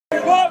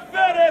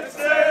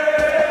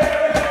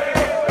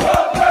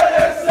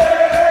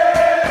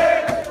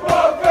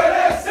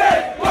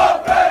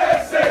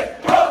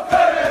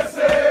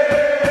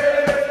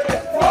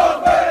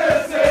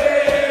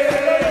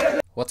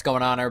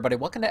on, everybody?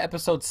 Welcome to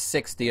episode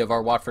 60 of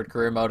our Watford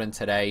career mode, and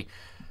today,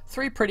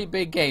 three pretty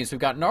big games. We've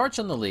got Norwich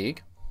in the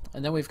league,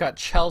 and then we've got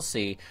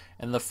Chelsea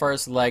in the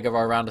first leg of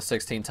our round of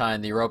 16 tie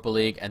in the Europa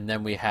League, and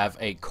then we have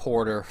a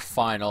quarter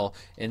final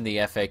in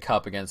the FA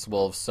Cup against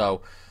Wolves.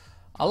 So,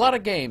 a lot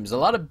of games, a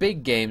lot of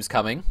big games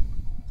coming.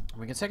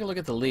 We can take a look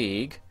at the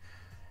league,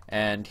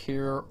 and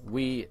here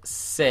we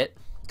sit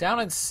down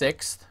in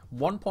 6th.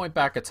 1 point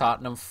back of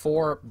Tottenham,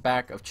 4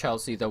 back of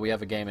Chelsea, though we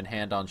have a game in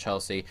hand on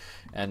Chelsea.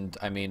 And,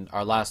 I mean,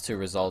 our last two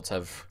results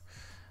have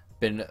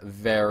been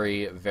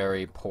very,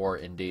 very poor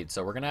indeed.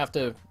 So we're going to have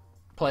to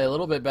play a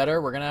little bit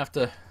better. We're going to have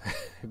to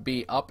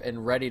be up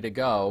and ready to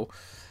go.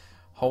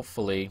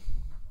 Hopefully,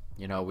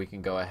 you know, we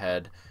can go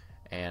ahead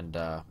and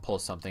pull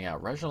something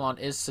out. Reguilon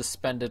is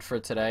suspended for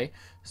today,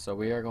 so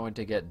we are going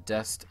to get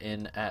Dest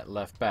in at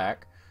left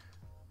back.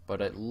 But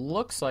it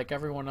looks like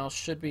everyone else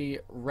should be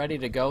ready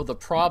to go. The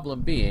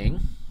problem being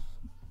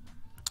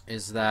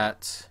is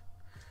that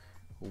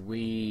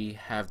we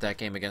have that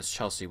game against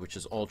Chelsea, which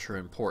is ultra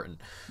important.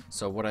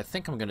 So what I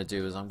think I'm going to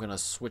do is I'm going to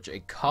switch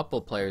a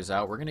couple players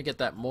out. We're going to get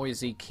that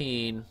Moise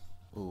Kean.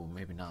 Ooh,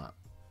 maybe not.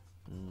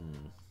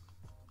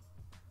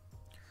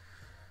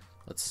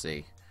 Let's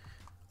see.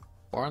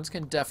 Barnes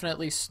can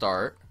definitely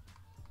start.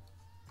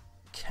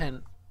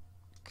 Kent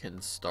can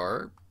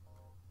start.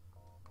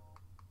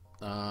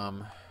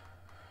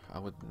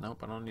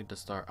 Nope, I don't need to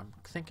start. I'm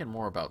thinking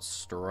more about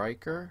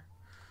striker.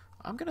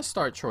 I'm going to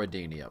start Troy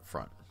Deeney up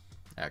front,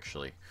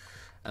 actually.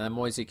 And then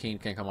Moise Kean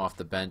can come off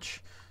the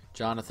bench.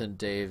 Jonathan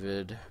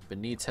David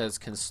Benitez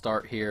can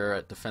start here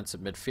at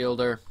defensive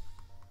midfielder.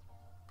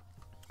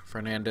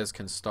 Fernandez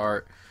can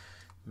start.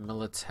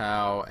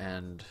 Militao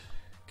and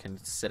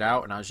can sit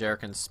out, and Ajer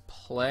can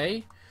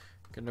play.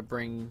 Going to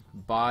bring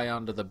Bai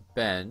onto the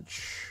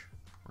bench.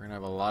 We're going to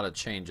have a lot of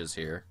changes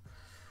here.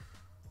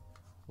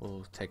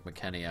 We'll take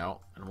McKennie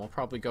out, and we'll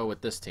probably go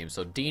with this team.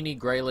 So Deeney,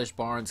 Grealish,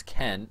 Barnes,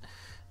 Kent,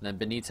 and then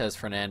Benitez,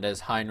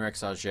 Fernandez,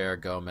 Heinrichs,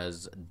 Ajer,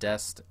 Gomez,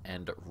 Dest,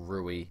 and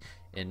Rui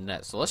in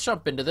net. So let's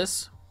jump into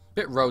this.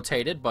 Bit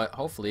rotated, but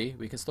hopefully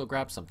we can still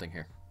grab something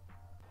here.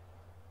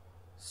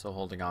 So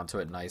holding on to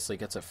it nicely,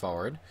 gets it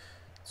forward.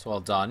 It's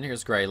well done.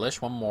 Here's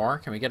Grealish. One more.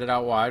 Can we get it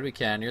out wide? We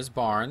can. Here's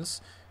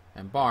Barnes.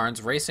 And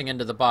Barnes racing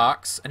into the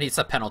box. And it's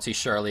a penalty,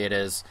 surely it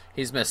is.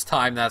 He's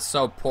mistimed that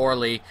so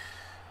poorly.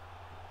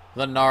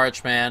 The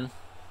Norwich man.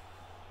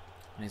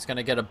 And he's going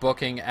to get a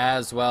booking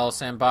as well.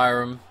 Sam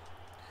Byram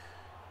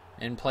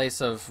in place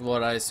of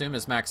what I assume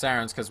is Max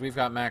Aarons, because we've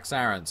got Max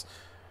Aarons.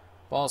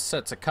 Ball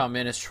set to come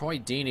in. It's Troy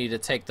Deeney to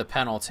take the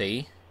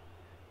penalty.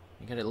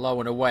 You get it low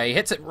and away.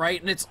 Hits it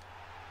right, and it's...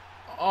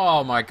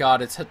 Oh my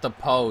god, it's hit the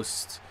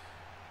post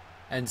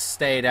and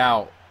stayed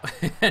out.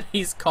 And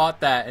he's caught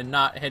that and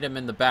not hit him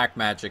in the back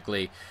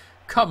magically.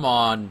 Come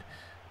on.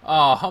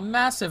 Oh, a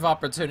massive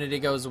opportunity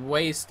goes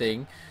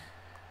wasting.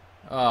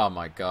 Oh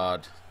my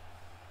god.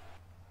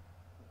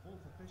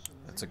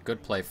 That's a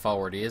good play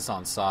forward. He is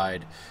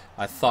onside.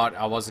 I thought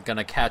I wasn't going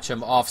to catch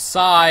him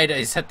offside.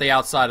 He's hit the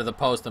outside of the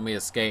post and we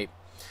escape.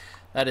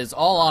 That is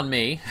all on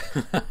me.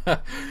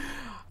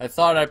 I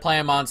thought I'd play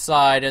him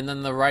onside, and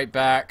then the right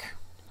back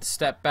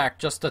stepped back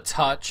just a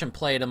touch and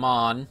played him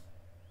on.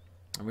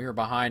 And we were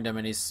behind him,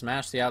 and he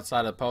smashed the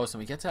outside of the post, and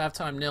we get to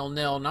halftime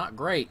 0-0. Not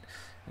great.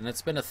 And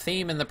it's been a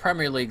theme in the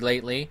Premier League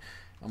lately.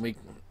 And we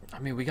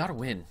got to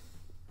win.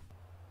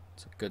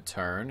 It's a good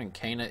turn, and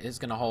Kana is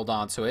going to hold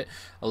on to it.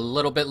 A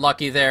little bit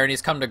lucky there, and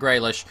he's come to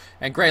Grealish.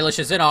 And Grealish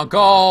is in on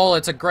goal.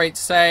 It's a great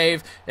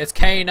save. It's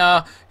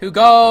Kana who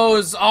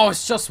goes. Oh,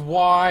 it's just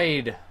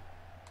wide.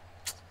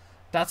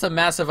 That's a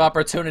massive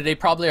opportunity.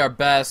 Probably our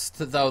best,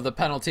 though the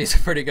penalty is a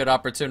pretty good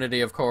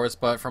opportunity, of course.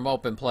 But from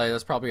open play,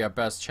 that's probably our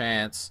best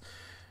chance.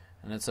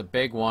 And it's a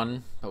big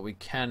one, but we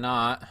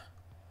cannot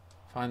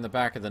find the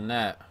back of the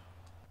net.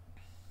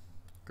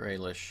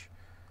 Grealish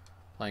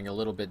playing a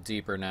little bit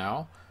deeper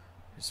now.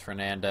 Here's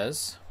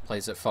Fernandez.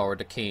 Plays it forward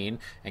to Kean.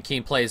 And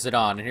Kean plays it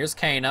on. And here's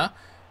Kana.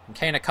 And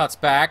Kana cuts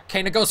back.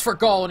 Kana goes for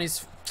goal, and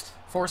he's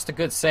forced a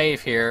good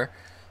save here.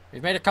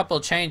 We've made a couple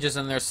of changes,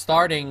 and they're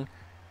starting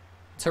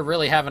to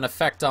really have an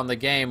effect on the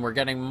game. We're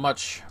getting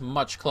much,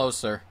 much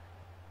closer.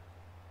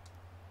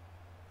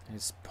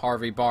 Here's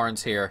Harvey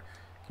Barnes here.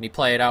 Can he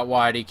play it out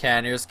wide? He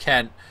can. Here's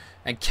Kent.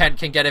 And Kent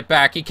can get it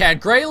back. He can.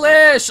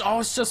 Grealish! Oh,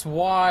 it's just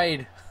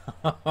wide.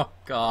 Oh,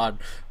 God.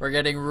 We're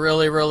getting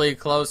really, really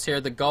close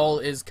here. The goal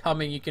is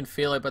coming. You can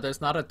feel it, but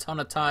there's not a ton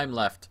of time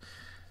left.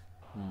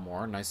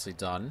 More. Nicely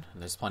done.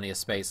 And there's plenty of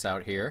space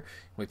out here.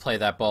 We play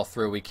that ball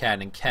through. We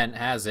can. And Kent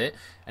has it.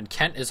 And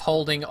Kent is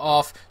holding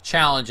off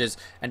challenges.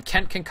 And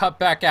Kent can cut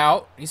back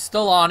out. He's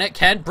still on it.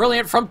 Kent.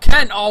 Brilliant from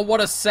Kent. Oh,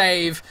 what a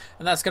save.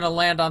 And that's going to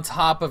land on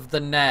top of the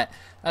net.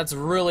 That's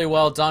really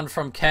well done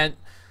from Kent.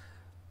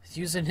 He's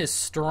using his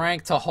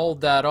strength to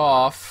hold that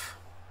off.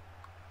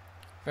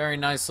 Very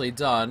nicely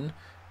done.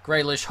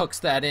 Grealish hooks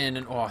that in,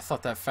 and oh, I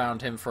thought that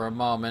found him for a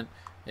moment.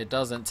 It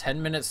doesn't.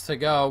 10 minutes to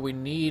go. We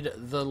need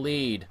the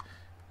lead.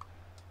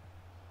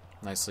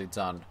 Nicely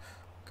done.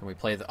 Can we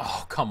play the...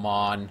 Oh, come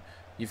on.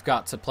 You've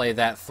got to play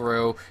that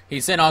through.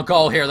 He's in on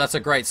goal here. That's a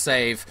great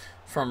save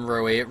from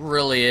Rui. It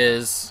really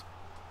is.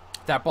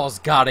 That ball's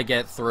got to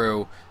get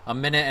through. A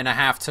minute and a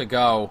half to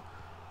go.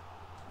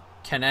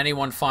 Can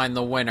anyone find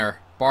the winner?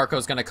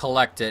 Barco's going to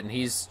collect it, and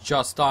he's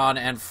just on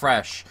and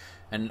fresh.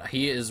 And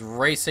he is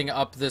racing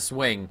up this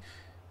wing.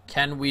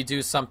 Can we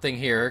do something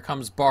here? Here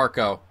comes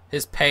Barco.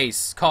 His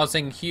pace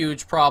causing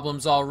huge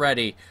problems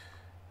already.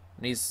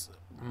 And he's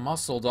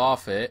muscled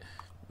off it.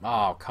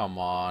 Oh, come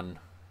on.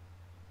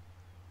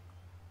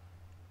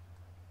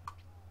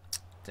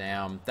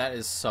 Damn, that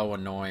is so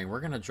annoying.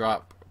 We're going to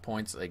drop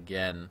points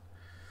again.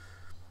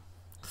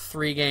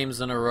 3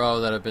 games in a row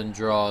that have been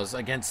draws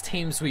against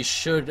teams we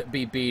should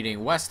be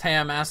beating. West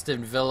Ham,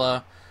 Aston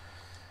Villa,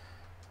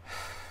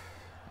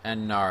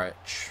 and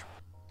Norwich.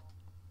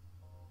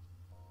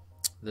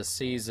 The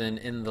season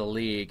in the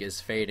league is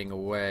fading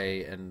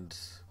away, and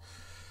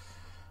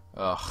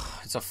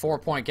it's a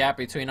 4-point gap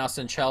between us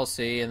and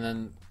Chelsea, and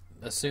then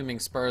assuming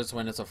Spurs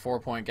win, it's a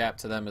 4-point gap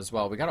to them as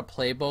well. We got to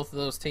play both of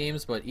those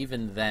teams, but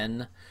even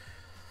then,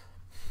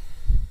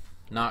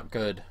 not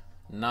good.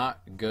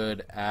 Not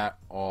good at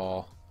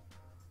all.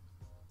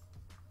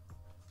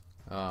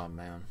 Oh,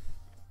 man.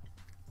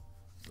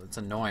 It's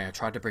annoying. I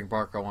tried to bring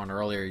Barco on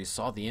earlier. You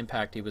saw the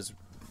impact he was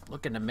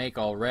looking to make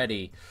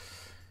already.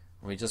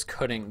 We just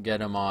couldn't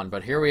get him on.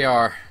 But here we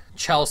are.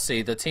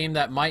 Chelsea, the team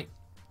that might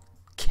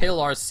kill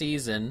our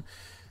season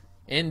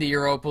in the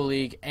Europa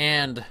League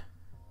and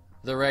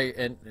the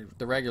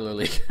regular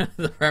league,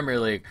 the Premier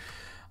League.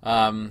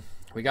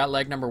 We got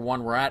leg number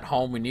 1. We're at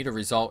home. We need a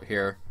result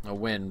here. A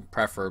win,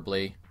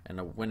 preferably. And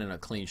a win and a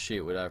clean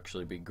sheet would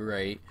actually be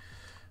great.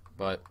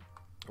 But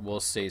we'll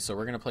see. So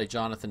we're going to play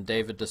Jonathan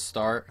David to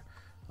start.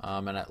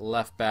 And at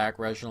left back,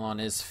 Reguilon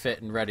is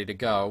fit and ready to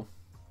go.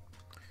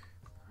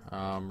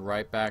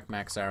 Right back,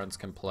 Max Aarons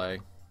can play.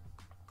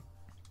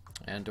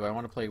 And do I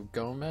want to play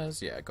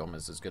Gomez? Yeah,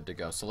 Gomez is good to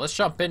go. So let's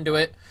jump into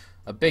it.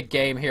 A big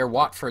game here.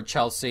 Watford,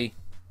 Chelsea.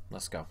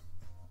 Let's go.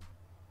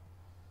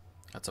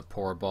 That's a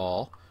poor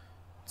ball.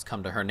 Let's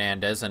come to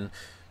Hernandez and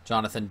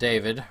Jonathan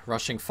David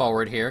rushing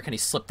forward here. Can he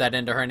slip that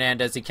into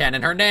Hernandez? He can.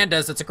 And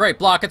Hernandez, it's a great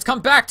block. It's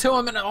come back to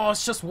him, and oh,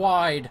 it's just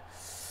wide.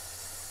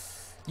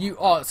 You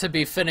ought to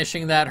be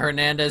finishing that,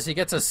 Hernandez. He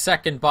gets a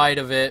second bite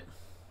of it.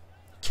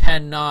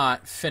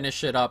 Cannot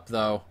finish it up,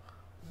 though.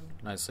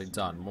 Nicely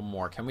done. One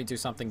more. Can we do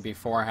something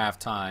before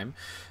halftime?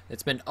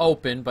 It's been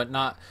open, but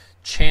not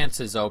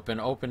chances open.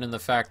 Open in the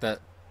fact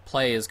that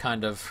play is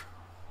kind of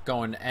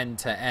going end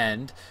to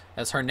end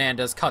as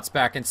Hernandez cuts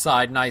back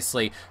inside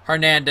nicely.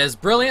 Hernandez,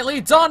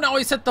 brilliantly done. Oh,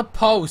 he's hit the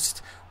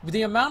post.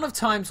 The amount of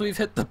times we've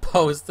hit the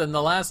post in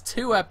the last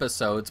 2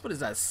 episodes, what is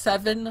that,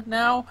 7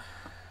 now?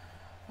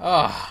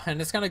 Oh,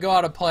 and it's going to go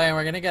out of play, and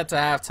we're going to get to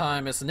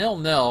halftime. It's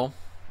 0-0.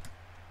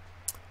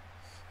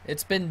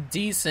 It's been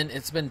decent.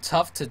 It's been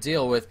tough to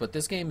deal with, but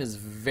this game is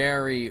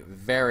very,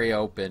 very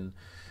open,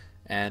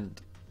 and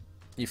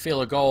you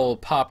feel a goal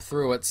pop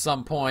through at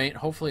some point.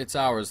 Hopefully it's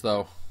ours,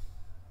 though.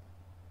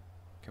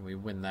 Can we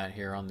win that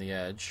here on the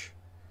edge?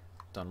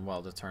 Done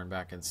well to turn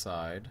back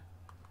inside.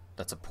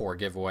 That's a poor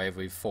giveaway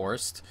we've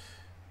forced.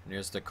 And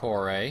here's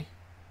Decore. Can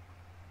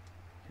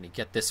he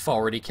get this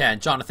forward? He can.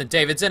 Jonathan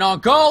David's in on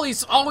goal.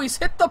 He's always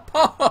hit the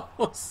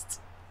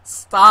post.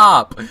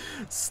 Stop.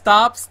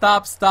 Stop,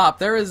 stop, stop.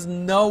 There is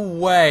no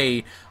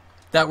way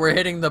that we're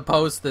hitting the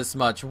post this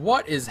much.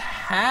 What is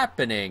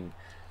happening?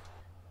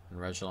 And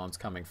Reguilon's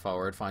coming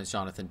forward. Finds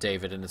Jonathan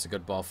David, and it's a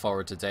good ball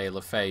forward to De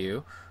La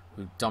Feu,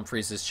 who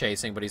Dumfries is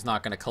chasing, but he's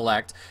not going to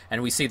collect.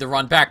 And we see the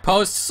run back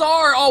post.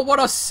 Sar! Oh, what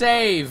a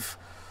save!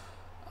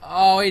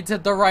 Oh, he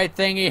did the right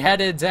thing. He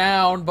headed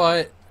down,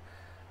 but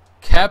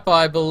Kepa,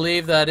 I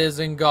believe that is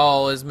in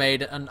goal, has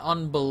made an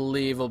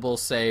unbelievable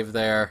save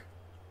there.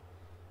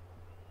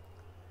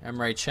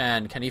 Emre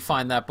Can, can he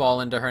find that ball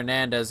into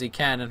Hernandez? He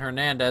can, and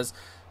Hernandez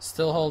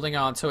still holding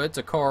on to it.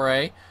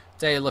 Decore,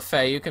 De La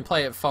Feu, you can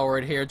play it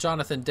forward here.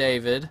 Jonathan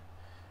David.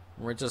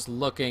 We're just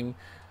looking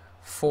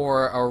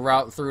for a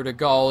route through to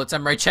goal. It's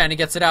Emre Can. He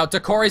gets it out.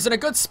 Decore's in a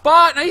good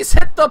spot, and he's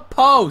hit the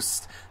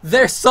post.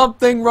 There's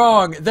something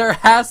wrong. There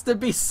has to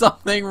be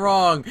something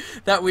wrong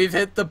that we've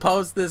hit the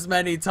post this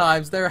many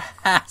times. There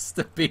has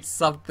to be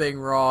something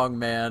wrong,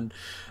 man.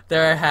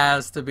 There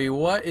has to be.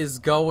 What is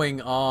going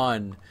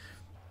on?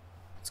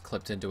 It's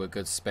clipped into a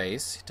good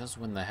space. He does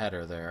win the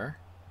header there.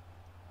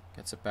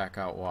 Gets it back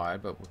out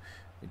wide, but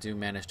we do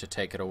manage to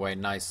take it away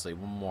nicely.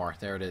 One more.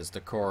 There it is.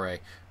 Decore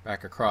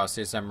back across.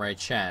 Here's Emre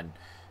Can.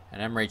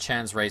 And Emre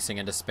Can's racing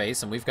into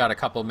space, and we've got a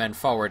couple men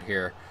forward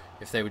here.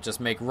 If they would just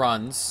make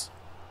runs.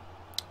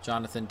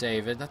 Jonathan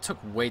David. That took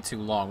way too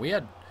long. We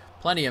had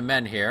plenty of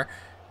men here.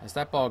 As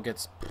that ball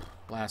gets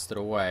blasted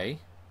away,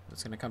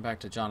 it's going to come back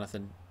to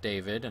Jonathan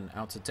David and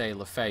out to De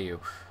La Feu,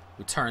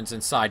 who turns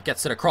inside,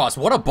 gets it across.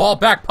 What a ball,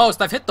 back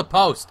post. I've hit the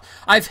post.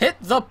 I've hit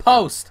the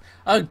post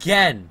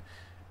again.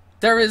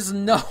 There is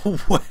no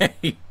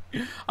way.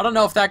 I don't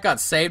know if that got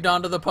saved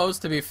onto the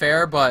post, to be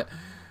fair, but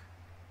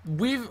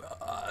we've...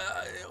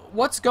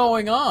 what's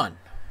going on?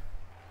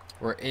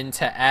 We're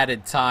into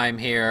added time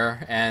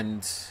here,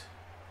 and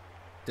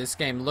this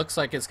game looks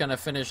like it's going to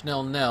finish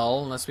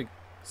 0-0 unless we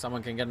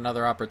Someone can get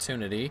another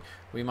opportunity.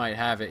 We might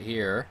have it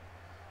here.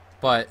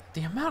 But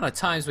the amount of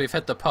times we've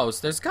hit the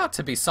post, there's got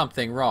to be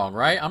something wrong,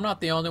 right? I'm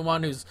not the only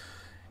one who's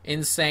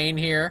insane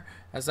here.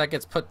 As that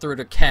gets put through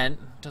to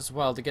Kent. Does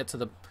well to get to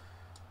the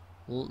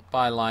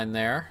byline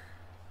there.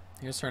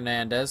 Here's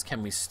Hernandez.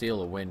 Can we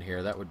steal a win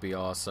here? That would be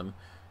awesome.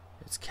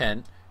 It's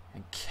Kent.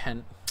 And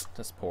Kent,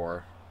 that's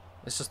poor.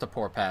 It's just a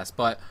poor pass.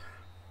 But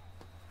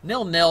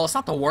 0-0, it's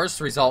not the worst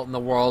result in the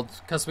world.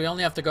 Because we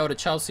only have to go to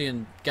Chelsea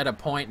and get a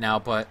point now.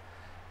 But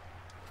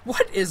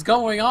what is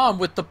going on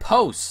with the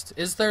post?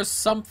 Is there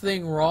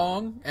something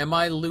wrong? Am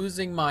I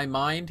losing my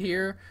mind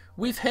here?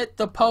 We've hit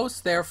the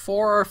post there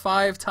 4 or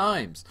 5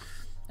 times.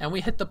 And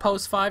we hit the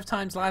post 5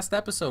 times last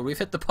episode. We've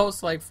hit the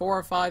post like 4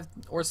 or 5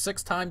 or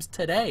 6 times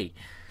today.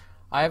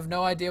 I have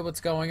no idea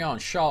what's going on.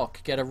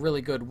 Schalke get a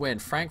really good win.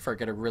 Frankfurt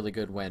get a really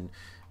good win.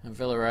 And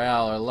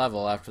Villarreal are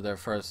level after their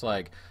first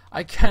leg.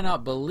 I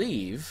cannot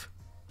believe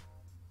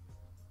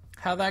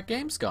how that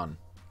game's gone.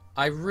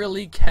 I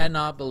really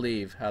cannot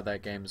believe how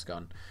that game's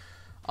gone.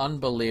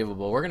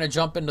 Unbelievable. We're going to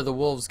jump into the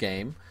Wolves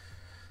game.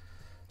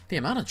 The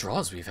amount of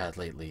draws we've had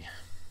lately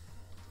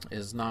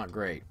is not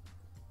great.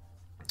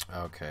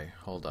 Okay,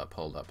 hold up.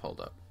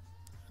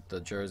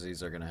 The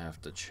jerseys are going to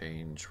have to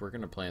change. We're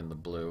going to play in the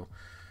blue.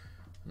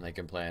 And they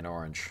can play in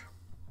orange.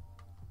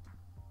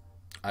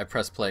 I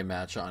pressed play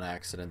match on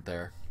accident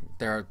there.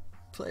 There are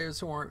players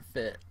who aren't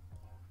fit.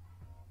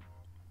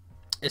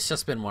 It's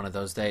just been one of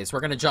those days.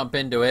 We're going to jump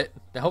into it.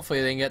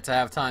 Hopefully they can get to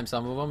halftime,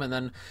 some of them. And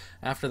then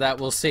after that,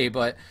 we'll see.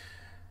 But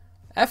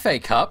FA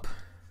Cup.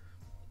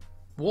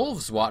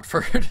 Wolves,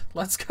 Watford.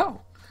 Let's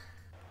go.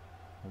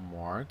 One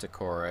more.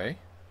 Decore.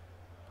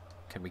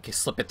 Can we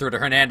slip it through to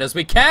Hernandez?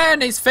 We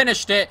can! He's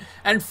finished it!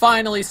 And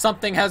finally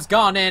something has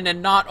gone in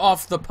and not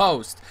off the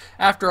post.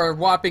 After a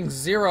whopping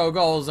 0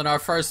 goals in our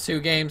first 2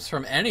 games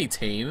from any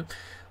team,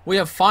 we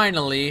have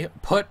finally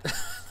put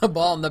the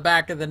ball in the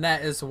back of the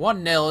net. It's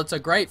 1-0. It's a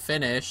great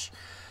finish.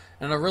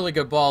 And a really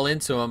good ball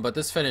into him, but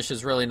this finish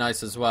is really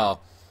nice as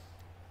well.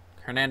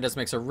 Hernandez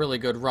makes a really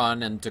good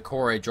run, and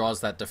Decore draws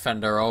that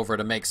defender over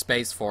to make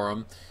space for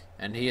him.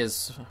 And he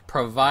has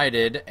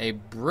provided a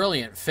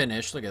brilliant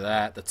finish. Look at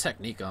that. The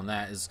technique on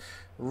that is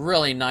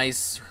really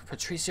nice.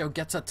 Patricio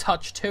gets a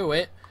touch to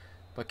it,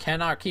 but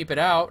cannot keep it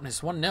out. And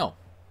it's 1-0.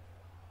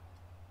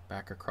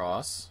 Back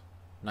across.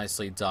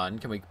 Nicely done.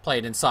 Can we play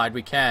it inside?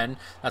 We can.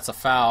 That's a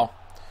foul.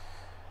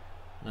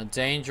 In a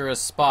dangerous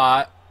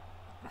spot.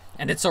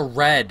 And it's a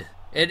red.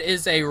 It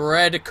is a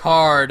red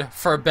card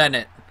for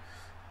Bennett.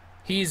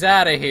 He's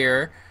out of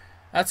here.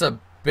 That's a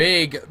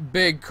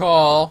big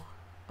call.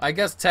 I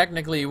guess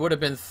technically he would have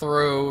been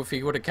through if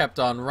he would have kept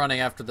on running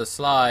after the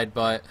slide,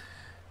 but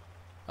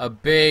a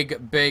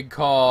big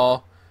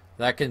call.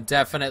 That can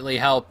definitely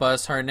help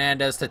us.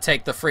 Hernandez to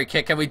take the free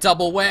kick. Can we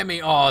double whammy?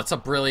 Oh, it's a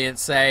brilliant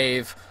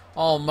save.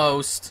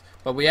 Almost.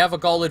 But we have a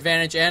goal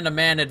advantage and a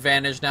man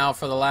advantage now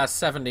for the last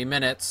 70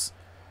 minutes.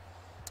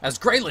 As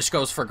Grealish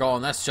goes for goal,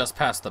 and that's just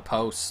past the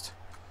post.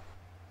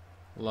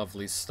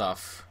 Lovely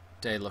stuff.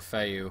 De La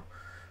Feu.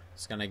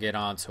 He's going to get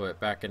onto it,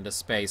 back into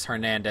space.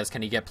 Hernandez,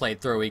 can he get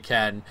played through? He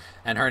can.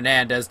 And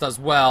Hernandez does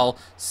well.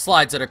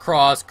 Slides it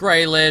across.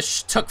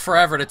 Grealish took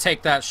forever to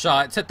take that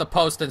shot. It's hit the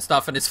post and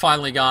stuff, and it's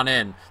finally gone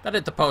in. That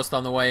hit the post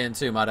on the way in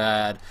too, might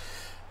add.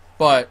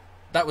 But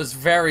that was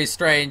very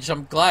strange.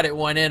 I'm glad it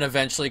went in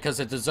eventually because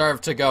it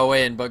deserved to go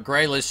in. But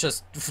Grealish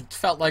just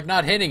felt like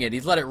not hitting it.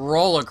 He let it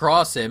roll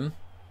across him.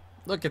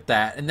 Look at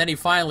that. And then he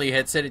finally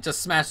hits it. It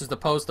just smashes the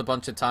post a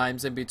bunch of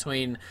times in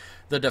between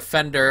the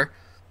defender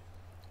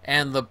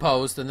and the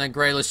post, and then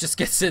Grealish just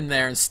gets in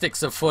there and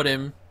sticks a foot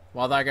in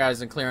while that guy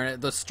isn't clearing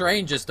it. The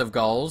strangest of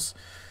goals,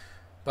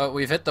 but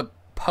we've hit the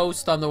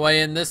post on the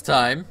way in this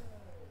time,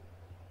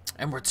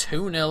 and we're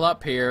 2-0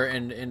 up here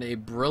in a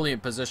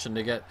brilliant position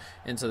to get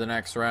into the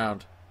next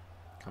round.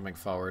 Coming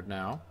forward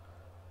now,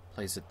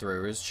 plays it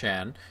through is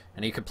Chan,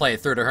 and he can play it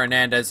through to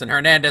Hernandez, and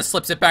Hernandez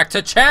slips it back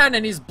to Chan,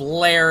 and he's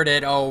blared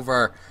it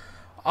over.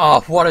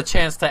 Oh, what a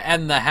chance to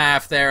end the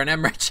half there, and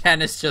Emre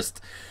Can is just...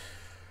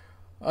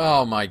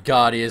 Oh my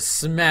god, he has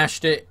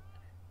smashed it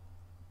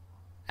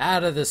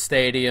out of the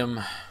stadium.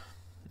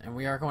 And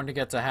we are going to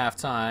get to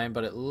halftime,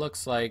 but it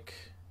looks like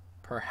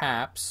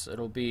perhaps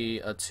it'll be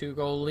a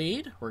 2-goal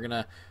lead. We're going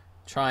to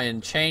try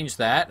and change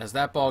that as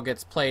that ball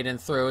gets played in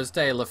through as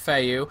De La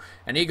Feu,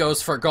 and he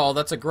goes for goal.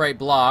 That's a great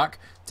block.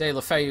 De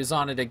La Feu's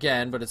on it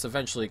again, but it's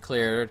eventually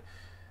cleared,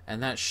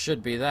 and that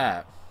should be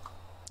that.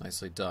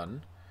 Nicely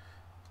done.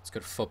 It's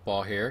good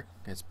football here.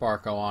 It's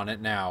Barco on it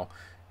now.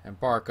 And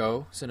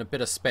Barco's in a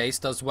bit of space,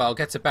 does well,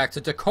 gets it back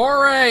to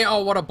Decore.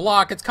 Oh, what a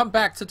block. It's come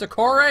back to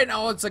Decore.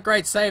 No, it's a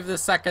great save the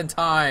second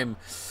time.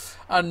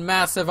 A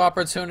massive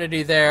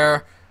opportunity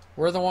there.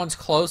 We're the ones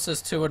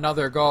closest to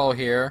another goal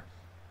here.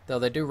 Though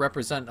they do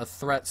represent a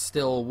threat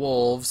still,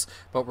 Wolves.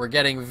 But we're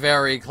getting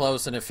very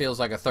close, and it feels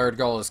like a third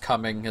goal is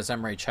coming as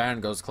Emre Can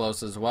goes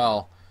close as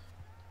well.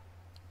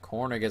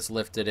 Corner gets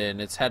lifted in.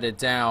 It's headed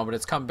down, but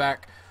it's come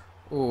back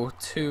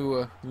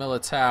to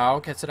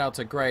Militao. Gets it out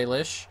to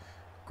Grealish.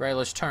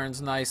 Grealish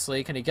turns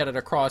nicely. Can he get it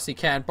across? He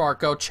can.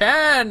 Barco.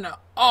 Chen!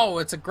 Oh,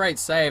 it's a great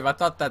save. I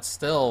thought that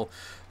still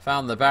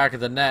found the back of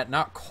the net.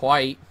 Not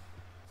quite.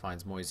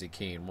 Finds Moise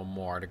Keane. One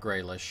more to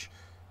Grealish.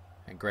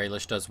 And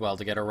Grealish does well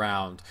to get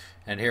around.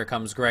 And here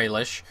comes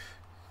Grealish.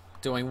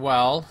 Doing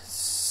well.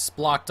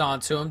 Blocked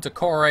onto him.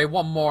 Decore.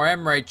 One more.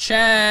 Emre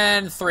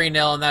Can.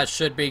 3-0, and that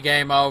should be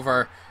game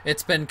over.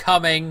 It's been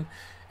coming,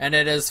 and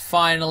it has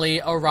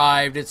finally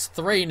arrived. It's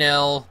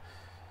 3-0.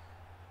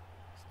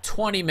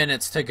 20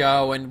 minutes to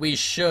go, and we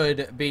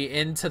should be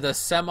into the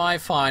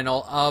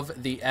semi-final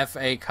of the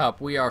FA Cup.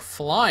 We are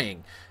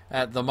flying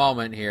at the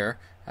moment here.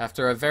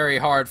 After a very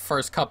hard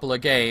first couple of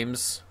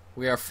games,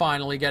 we are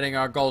finally getting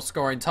our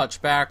goal-scoring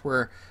touch back.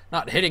 We're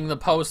not hitting the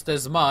post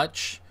as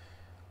much,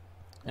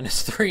 and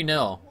it's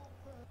 3-0.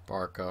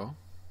 Barco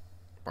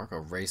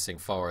racing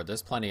forward.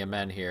 There's plenty of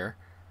men here.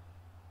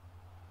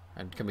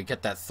 And can we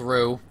get that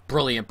through?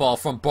 Brilliant ball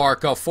from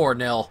Barco,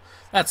 4-0.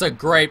 That's a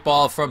great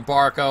ball from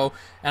Barco.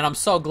 And I'm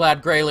so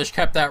glad Grealish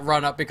kept that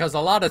run up, because a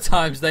lot of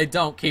times they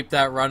don't keep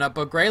that run up.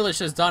 But Grealish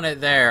has done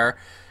it there.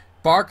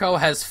 Barco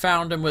has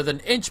found him with an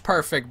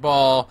inch-perfect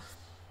ball.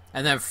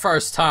 And then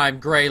first time,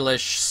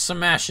 Grealish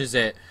smashes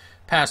it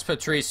past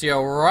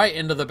Patricio right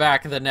into the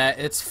back of the net.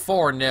 It's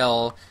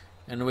 4-0.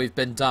 And we've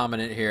been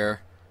dominant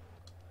here.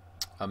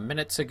 A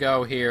minute to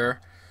go here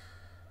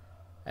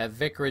at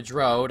Vicarage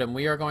Road, and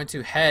we are going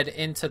to head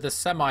into the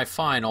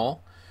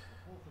semi-final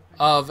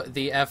of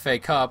the FA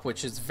Cup,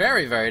 which is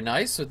very, very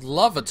nice. Would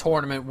love a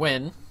tournament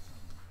win,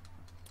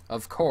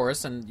 of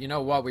course. And you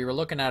know what? We were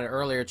looking at it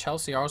earlier.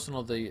 Chelsea,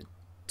 Arsenal, the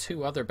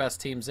two other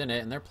best teams in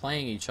it, and they're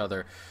playing each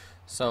other.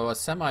 So a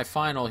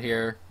semi-final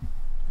here.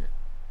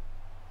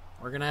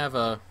 We're going to have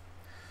a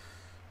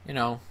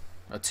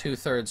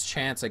 2/3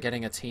 chance at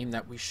getting a team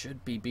that we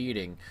should be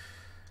beating.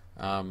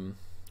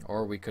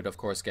 Or we could, of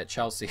course, get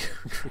Chelsea.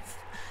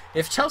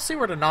 If Chelsea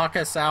were to knock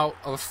us out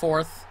of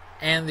 4th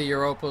and the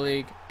Europa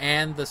League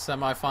and the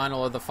semi-final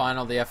or the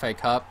final of the FA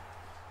Cup,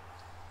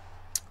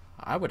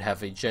 I would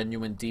have a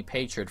genuine deep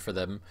hatred for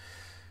them.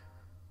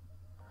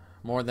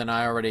 More than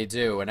I already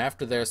do. And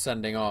after their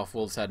sending off,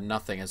 Wolves had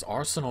nothing as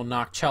Arsenal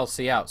knocked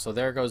Chelsea out. So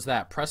there goes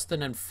that.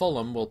 Preston and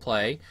Fulham will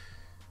play.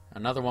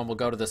 Another one will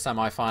go to the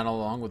semi-final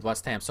along with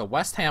West Ham. So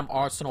West Ham,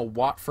 Arsenal,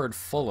 Watford,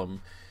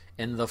 Fulham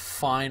in the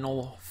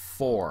final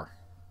 4.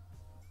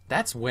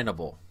 That's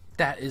winnable.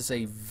 That is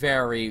a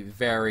very,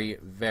 very,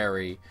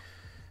 very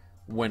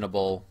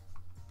winnable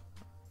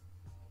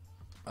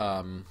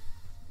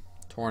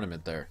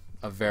tournament there.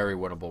 A very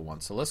winnable one.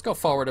 So let's go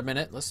forward a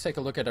minute. Let's take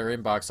a look at our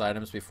inbox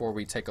items before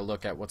we take a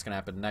look at what's going to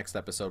happen next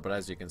episode. But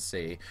as you can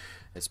see,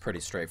 it's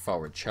pretty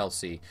straightforward.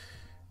 Chelsea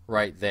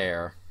right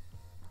there.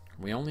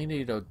 We only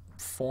need a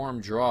form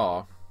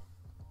draw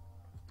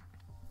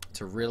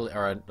to really,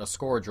 or a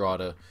score draw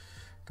to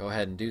go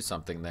ahead and do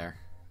something there.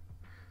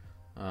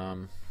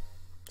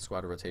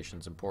 Squad rotation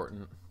is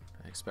important.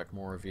 I expect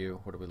more of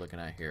you. What are we looking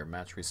at here?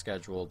 Match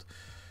rescheduled.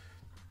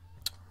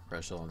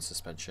 Brazil and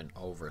suspension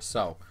over.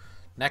 So,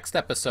 next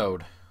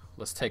episode,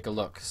 let's take a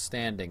look.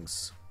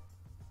 Standings.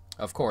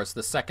 Of course,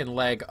 the second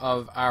leg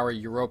of our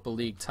Europa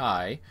League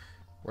tie.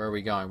 Where are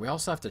we going? We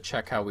also have to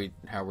check how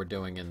we're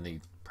doing in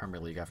the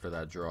Premier League after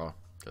that draw,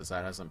 because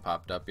that hasn't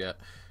popped up yet.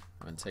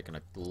 I've been taking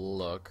a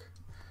look.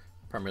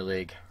 Premier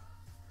League.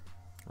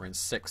 We're in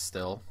 6th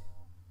still.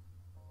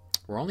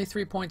 We're only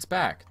 3 points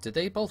back. Did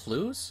they both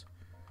lose?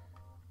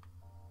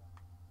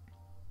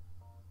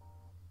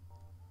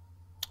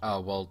 Oh,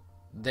 well,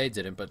 they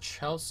didn't, but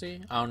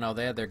Chelsea? Oh, no,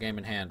 they had their game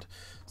in hand.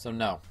 So,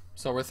 no.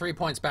 So, we're 3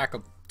 points back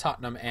of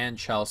Tottenham and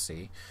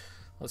Chelsea.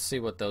 Let's see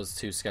what those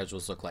two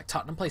schedules look like.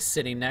 Tottenham play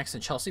City next,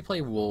 and Chelsea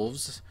play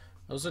Wolves.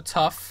 Those are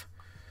tough.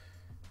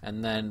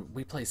 And then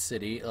we play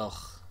City. Ugh.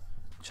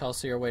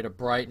 Chelsea are away to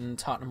Brighton.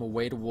 Tottenham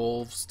away to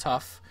Wolves.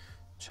 Tough.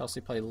 Chelsea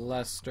play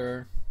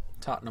Leicester.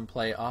 Tottenham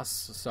play us.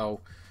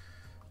 So,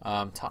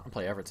 Tottenham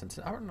play Everton.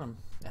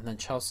 And then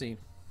Chelsea,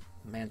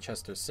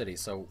 Manchester City.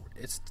 So,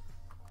 it's,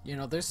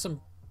 there's some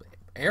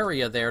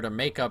area there to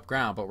make up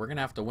ground, but we're going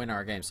to have to win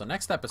our game. So,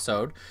 next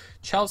episode,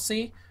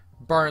 Chelsea,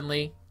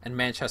 Burnley, and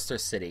Manchester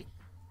City.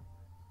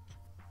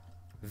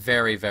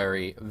 Very,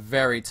 very,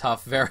 very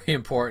tough. Very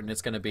important.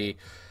 It's going to be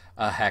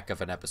a heck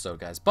of an episode,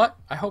 guys. But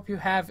I hope you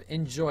have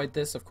enjoyed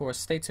this. Of course,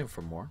 stay tuned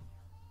for more.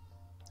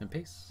 And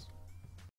peace.